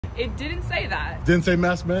It didn't say that. Didn't say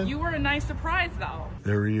masked man? You were a nice surprise, though.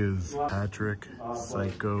 There he is, Patrick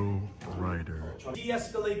Psycho Ryder.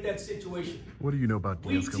 De-escalate that situation. What do you know about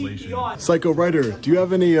de-escalation? Psycho Ryder, do you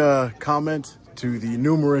have any comment to the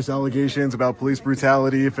numerous allegations about police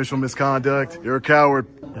brutality, official misconduct? You're a coward.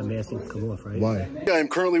 That mask needs to come off, right? Why? I am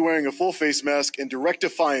currently wearing a full face mask in direct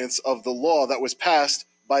defiance of the law that was passed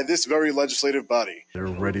by this very legislative body. They're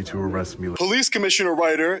ready to arrest me. Police Commissioner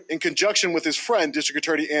Ryder, in conjunction with his friend, District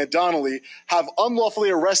Attorney Ann Donnelly, have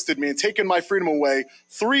unlawfully arrested me and taken my freedom away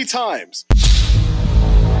 3 times.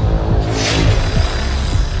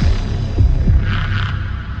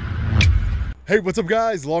 Hey, what's up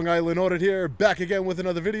guys? Long Island Audit here, back again with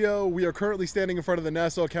another video. We are currently standing in front of the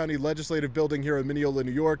Nassau County Legislative Building here in Mineola,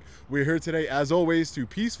 New York. We're here today, as always, to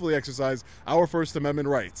peacefully exercise our First Amendment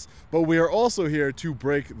rights. But we are also here to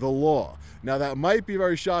break the law. Now that might be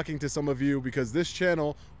very shocking to some of you because this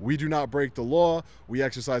channel, we do not break the law, we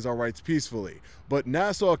exercise our rights peacefully. But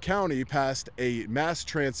Nassau County passed a mass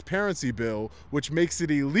transparency bill which makes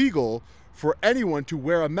it illegal for anyone to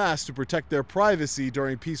wear a mask to protect their privacy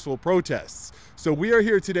during peaceful protests. So we are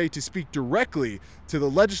here today to speak directly to the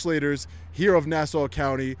legislators here of Nassau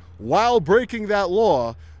County while breaking that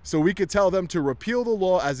law, so we could tell them to repeal the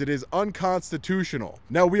law as it is unconstitutional.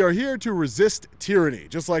 Now we are here to resist tyranny.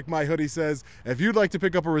 Just like my hoodie says, if you'd like to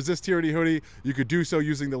pick up a Resist Tyranny hoodie, you could do so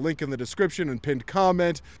using the link in the description and pinned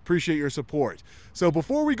comment. Appreciate your support. So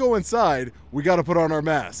before we go inside, we gotta put on our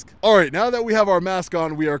mask. All right, now that we have our mask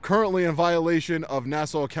on, we are currently in violation of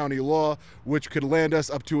Nassau County law, which could land us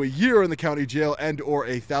up to a year in the county jail and or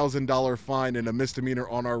a $1,000 fine and a misdemeanor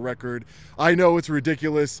on our record. I know it's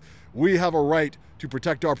ridiculous. We have a right to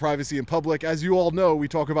protect our privacy in public. As you all know, we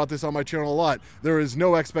talk about this on my channel a lot. There is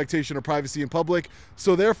no expectation of privacy in public,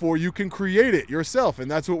 so therefore you can create it yourself, and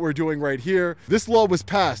that's what we're doing right here. This law was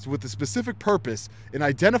passed with the specific purpose in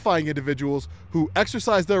identifying individuals who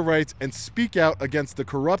exercise their rights and speak out against the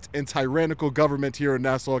corrupt and tyrannical government here in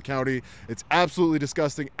Nassau County. It's absolutely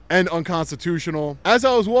disgusting and unconstitutional. As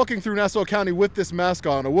I was walking through Nassau County with this mask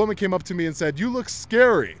on, a woman came up to me and said, "You look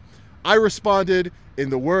scary." I responded in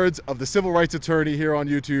the words of the civil rights attorney here on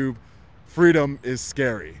YouTube, freedom is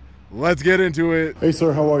scary. Let's get into it. Hey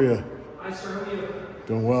sir, how are you? Hi sir, how are you?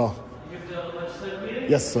 Doing well. You have the legislative meeting?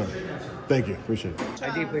 Yes sir. Thank you, appreciate it.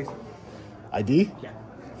 ID, please. ID? Yeah.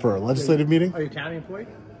 For a legislative meeting? Are you a county employee?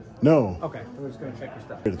 No. Okay, we're just gonna check your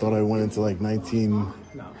stuff. I thought I went into like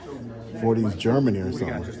 1940s Germany or something.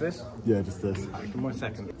 You got just this? Yeah, just this. All right, give me 1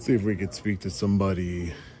 second. See if we could speak to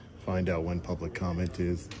somebody, find out when public comment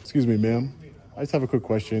is. Excuse me, ma'am. I just have a quick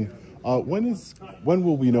question. When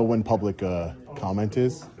will we know when public comment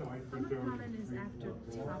is? Public comment is after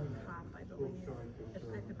 12 o'clock, I believe,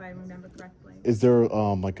 if I remember correctly. Is there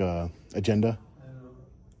like a agenda?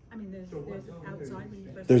 I mean, there's outside.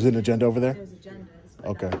 There's an agenda over there? There's agendas.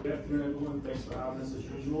 Okay. Good afternoon, everyone. Thanks for having us as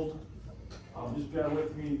usual. Just bear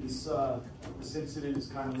with me. This incident is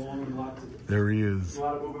kind of long and There he is, a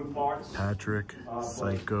lot of moving parts. Patrick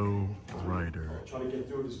Psycho Ryder. Try to get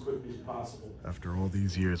through it as quickly as possible. After all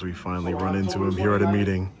these years, we finally run into him here at a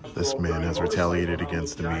meeting. This man has retaliated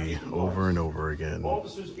against me over and over again,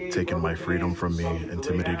 taken my freedom from me,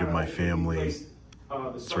 intimidated my family.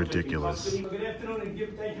 It's ridiculous. Good afternoon, and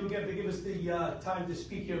thank you again for giving us the time to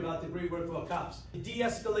speak here about the great work of our cops.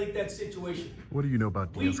 De-escalate that situation. What do you know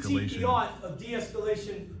about de-escalation? We teach the art of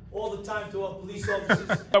de-escalation all the time to our police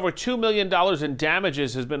officers. Over $2 million in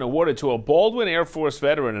damages has been awarded to a Baldwin Air Force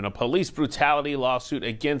veteran in a police brutality lawsuit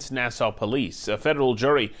against Nassau police. A federal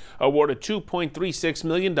jury awarded $2.36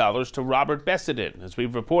 million to Robert Bessedin. As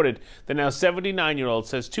we've reported, the now 79-year-old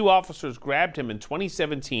says 2 officers grabbed him in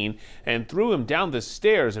 2017 and threw him down the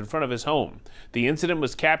stairs in front of his home. The incident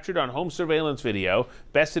was captured on home surveillance video.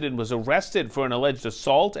 Bessedin was arrested for an alleged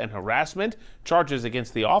assault and harassment. Charges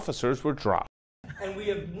against the officers were dropped. And we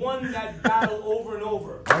have won that battle over and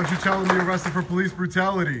over. Why don't you tell him you're arrested for police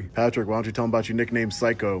brutality? Patrick, why don't you tell him about your nickname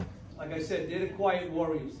Psycho? Like I said, they're the quiet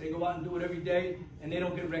warriors. They go out and do it every day, and they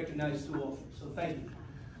don't get recognized too often. So thank you.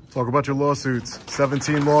 Talk about your lawsuits.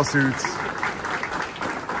 17 lawsuits.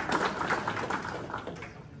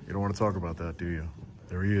 You don't want to talk about that, do you?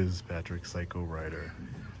 There he is, Patrick Psycho Ryder.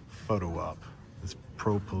 Photo op. This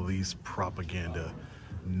pro-police propaganda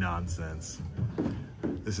nonsense.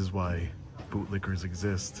 This is why bootlickers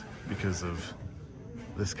exist, because of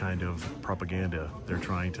this kind of propaganda. They're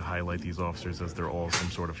trying to highlight these officers as they're all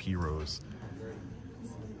some sort of heroes.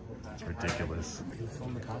 It's ridiculous. Are you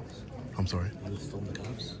filming the cops? I'm sorry? Are you filming the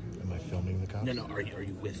cops? Am I filming the cops? No, are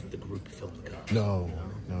you with the group filming the cops? No.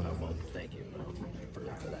 Thank you for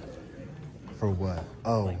that. For what?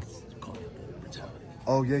 Oh. Like, calling it brutality.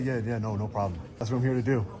 Oh, yeah, no problem. That's what I'm here to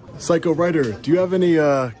do. Psycho Ryder, do you have any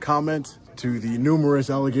comment to the numerous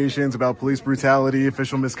allegations about police brutality,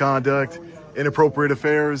 official misconduct, inappropriate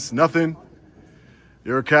affairs? Nothing?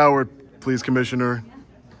 You're a coward, police commissioner.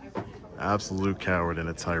 Absolute coward and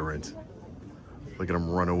a tyrant. Look at him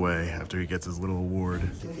run away after he gets his little award.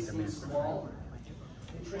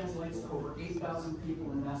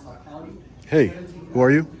 Hey, who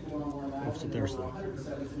are you? Officer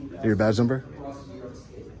Thurston. Your badge number?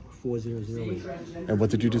 4008. And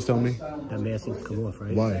what did you just tell me? That mask needs to come off,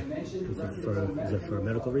 right? Why? Is it for a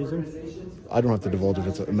medical reason? I don't have to divulge if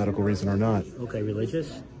it's a medical reason or not. Okay,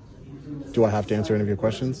 religious? Do I have to answer any of your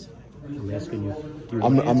questions? I'm asking you. Do you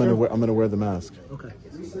I'm want to answer? gonna wear the mask. Okay.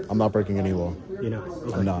 I'm not breaking any law. You're not?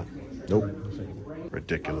 Okay. I'm not. Nope.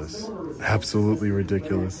 Ridiculous. Absolutely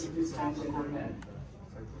ridiculous.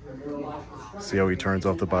 See how he turns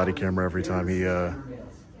off the body camera every time he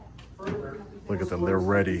look at them. They're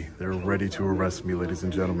ready. They're ready to arrest me, ladies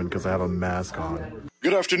and gentlemen, because I have a mask on.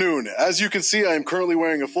 Good afternoon. As you can see, I am currently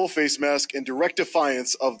wearing a full face mask in direct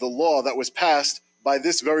defiance of the law that was passed by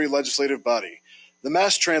this very legislative body. The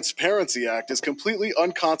Mass Transparency Act is completely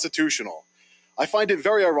unconstitutional. I find it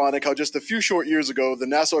very ironic how just a few short years ago, the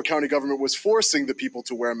Nassau County government was forcing the people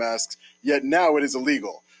to wear masks, yet now it is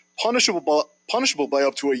illegal. Punishable by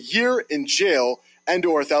up to a year in jail and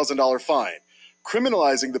or $1,000 fine.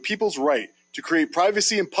 Criminalizing the people's right to create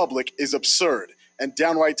privacy in public is absurd and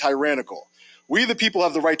downright tyrannical. We, the people,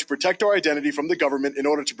 have the right to protect our identity from the government in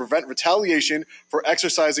order to prevent retaliation for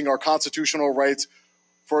exercising our constitutional rights,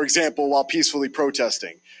 for example, while peacefully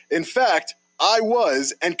protesting. In fact, I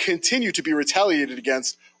was and continue to be retaliated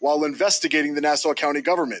against while investigating the Nassau County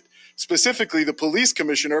government, specifically the police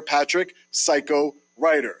commissioner, Patrick Psycho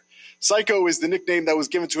Ryder. Psycho is the nickname that was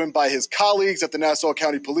given to him by his colleagues at the Nassau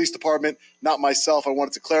County Police Department, not myself. I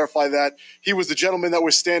wanted to clarify that. He was the gentleman that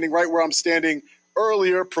was standing right where I'm standing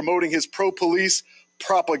earlier, promoting his pro-police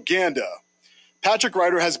propaganda. Patrick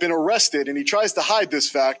Ryder has been arrested, and he tries to hide this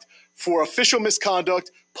fact, for official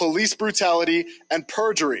misconduct, police brutality, and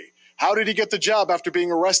perjury. How did he get the job after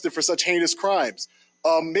being arrested for such heinous crimes?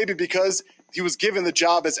 Maybe because he was given the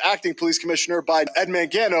job as acting police commissioner by Ed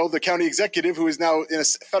Mangano, the county executive, who is now in a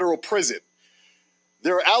federal prison.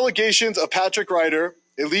 There are allegations of Patrick Ryder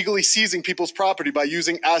illegally seizing people's property by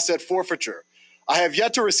using asset forfeiture. I have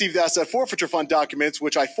yet to receive the asset forfeiture fund documents,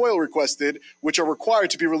 which I FOIL requested, which are required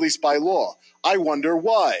to be released by law. I wonder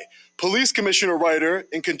why. Police Commissioner Ryder,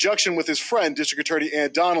 in conjunction with his friend, District Attorney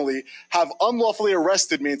Ann Donnelly, have unlawfully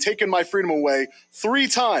arrested me and taken my freedom away 3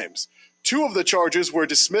 times. 2 of the charges were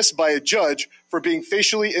dismissed by a judge for being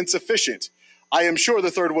facially insufficient. I am sure the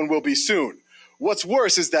 3rd one will be soon. What's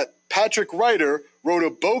worse is that Patrick Ryder wrote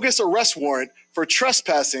a bogus arrest warrant for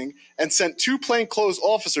trespassing and sent 2 plainclothes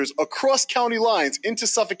officers across county lines into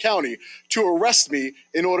Suffolk County to arrest me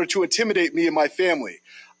in order to intimidate me and my family.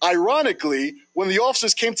 Ironically, when the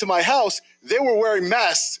officers came to my house, they were wearing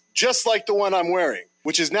masks just like the one I'm wearing,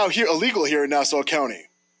 which is now illegal here in Nassau County.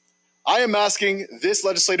 I am asking this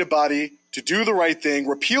legislative body to do the right thing,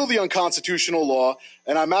 repeal the unconstitutional law,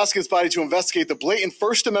 and I'm asking this body to investigate the blatant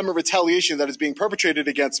First Amendment retaliation that is being perpetrated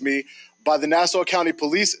against me by the Nassau County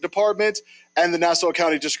Police Department and the Nassau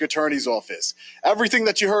County District Attorney's Office. Everything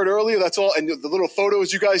that you heard earlier, that's all, and the little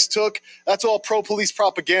photos you guys took, that's all pro-police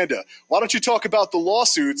propaganda. Why don't you talk about the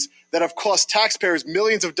lawsuits that have cost taxpayers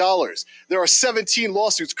millions of dollars? There are 17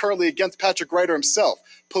 lawsuits currently against Patrick Ryder himself.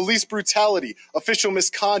 Police brutality, official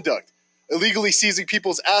misconduct, illegally seizing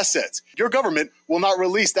people's assets. Your government will not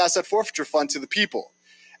release the asset forfeiture fund to the people.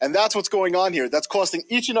 And that's what's going on here. That's costing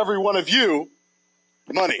each and every one of you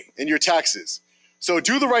money in your taxes. So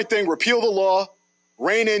do the right thing, repeal the law,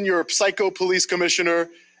 rein in your psycho police commissioner,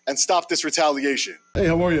 and stop this retaliation. Hey,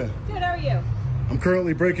 how are you? Good, how are you? I'm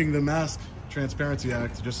currently breaking the Mass Transparency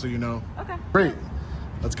Act, just so you know. Okay. Great.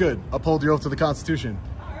 That's good. Uphold your oath to the Constitution.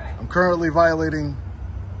 All right. I'm currently violating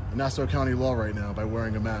the Nassau County law right now by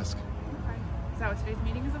wearing a mask. Okay. Is that what today's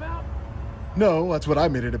meeting is about? No, that's what I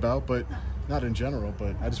made it about, but not in general.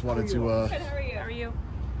 But I just wanted to. Good, how are you? How are you?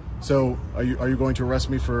 So, are you going to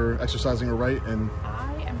arrest me for exercising a right? And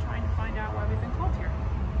I am trying to find out why we've been called here.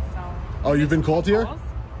 So. Oh, you've been called here? We'll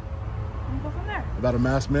go from there. About a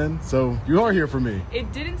masked man? So you are here for me.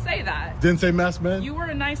 It didn't say that. Didn't say masked man? You were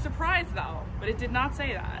a nice surprise though, but it did not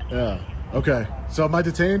say that. Yeah. Okay. So am I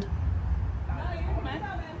detained? No, you're coming.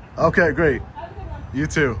 Okay, great. You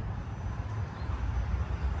too.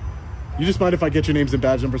 You just mind if I get your names and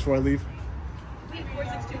badge numbers before I leave? Wait,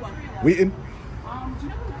 4621. Wheaton? Do you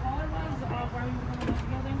know who the caller was where we were going to the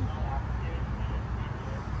building?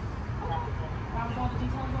 That was all the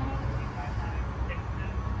details on it?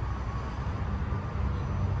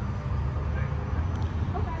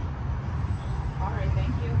 Okay.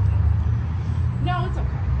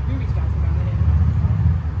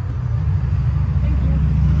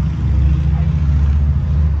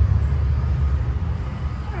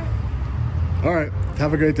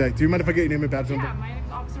 have a great day. Do you mind if I get your name and badge number? Yeah, my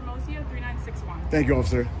name's Officer Mosia, 3961. Thank you,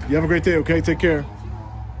 officer. You have a great day, okay? Take care.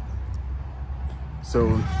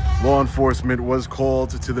 So, law enforcement was called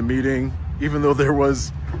to the meeting, even though there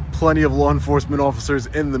was plenty of law enforcement officers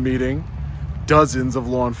in the meeting, dozens of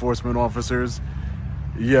law enforcement officers,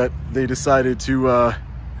 yet they decided to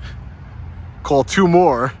call two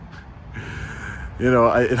more. You know,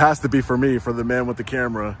 it has to be for me, for the man with the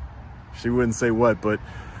camera. She wouldn't say what, but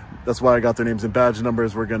that's why I got their names and badge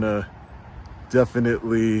numbers. We're gonna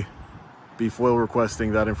definitely be FOIL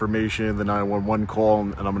requesting that information, the 911 call,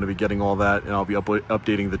 and I'm going to be getting all that, and I'll be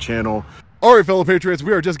updating the channel. All right, fellow Patriots,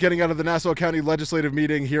 we are just getting out of the Nassau County Legislative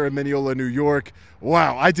meeting here in Mineola, New York.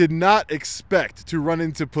 Wow, I did not expect to run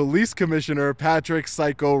into Police Commissioner Patrick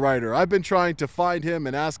 "Psycho" Ryder. I've been trying to find him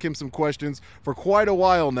and ask him some questions for quite a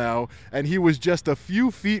while now, and he was just a few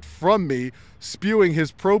feet from me spewing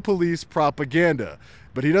his pro-police propaganda.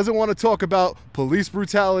 But he doesn't want to talk about police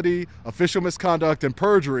brutality, official misconduct, and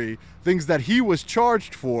perjury, things that he was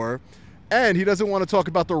charged for. And he doesn't want to talk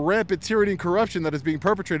about the rampant tyranny and corruption that is being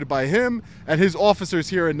perpetrated by him and his officers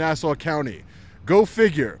here in Nassau County. Go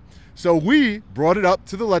figure. So we brought it up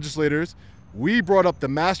to the legislators. We brought up the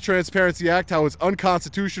Mass Transparency Act, how it's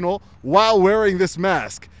unconstitutional while wearing this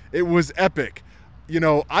mask. It was epic. You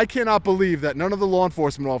know, I cannot believe that none of the law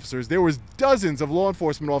enforcement officers, there was dozens of law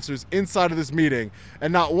enforcement officers inside of this meeting,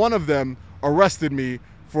 and not one of them arrested me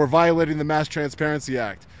for violating the Mass Transparency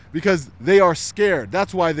Act, because they are scared.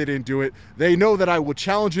 That's why they didn't do it. They know that I will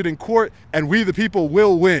challenge it in court, and we the people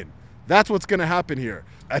will win. That's what's gonna happen here.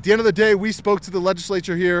 At the end of the day, we spoke to the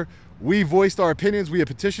legislature here. We voiced our opinions. We have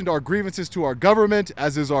petitioned our grievances to our government,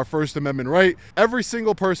 as is our First Amendment right. Every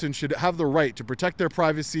single person should have the right to protect their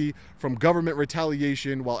privacy from government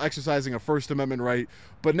retaliation while exercising a First Amendment right.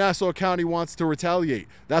 But Nassau County wants to retaliate.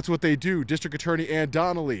 That's what they do. District Attorney Ann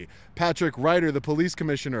Donnelly, Patrick Ryder, the police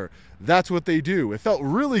commissioner, that's what they do. It felt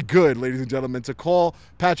really good, ladies and gentlemen, to call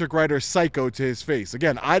Patrick Ryder "Psycho" to his face.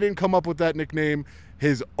 Again, I didn't come up with that nickname.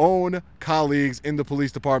 His own colleagues in the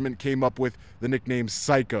police department came up with the nickname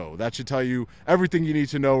 "Psycho." That should tell you everything you need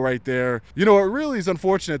to know right there. You know, it really is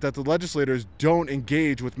unfortunate that the legislators don't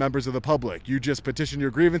engage with members of the public. You just petition your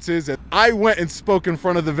grievances, and I went and spoke in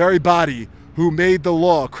front of the very body who made the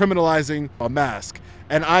law criminalizing a mask,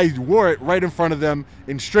 and I wore it right in front of them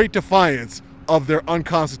in straight defiance of their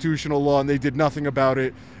unconstitutional law, and they did nothing about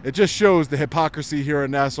it. It just shows the hypocrisy here in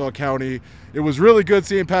Nassau County. It was really good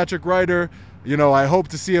seeing Patrick Ryder. You know, I hope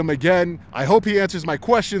to see him again. I hope he answers my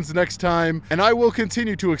questions next time, and I will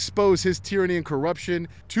continue to expose his tyranny and corruption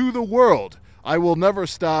to the world. I will never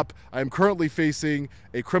stop. I am currently facing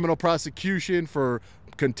a criminal prosecution for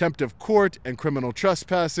contempt of court and criminal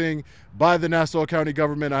trespassing by the Nassau County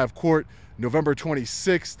government. I have court November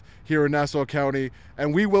 26th here in Nassau County,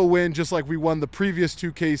 and we will win just like we won the previous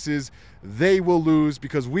two cases. They will lose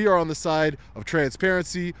because we are on the side of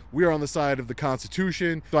transparency. We are on the side of the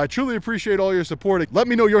Constitution. So I truly appreciate all your support. Let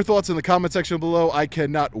me know your thoughts in the comment section below. I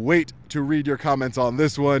cannot wait to read your comments on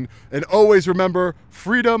this one. And always remember,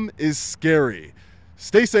 freedom is scary.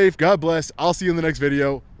 Stay safe. God bless. I'll see you in the next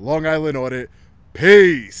video. Long Island Audit.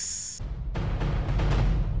 Peace.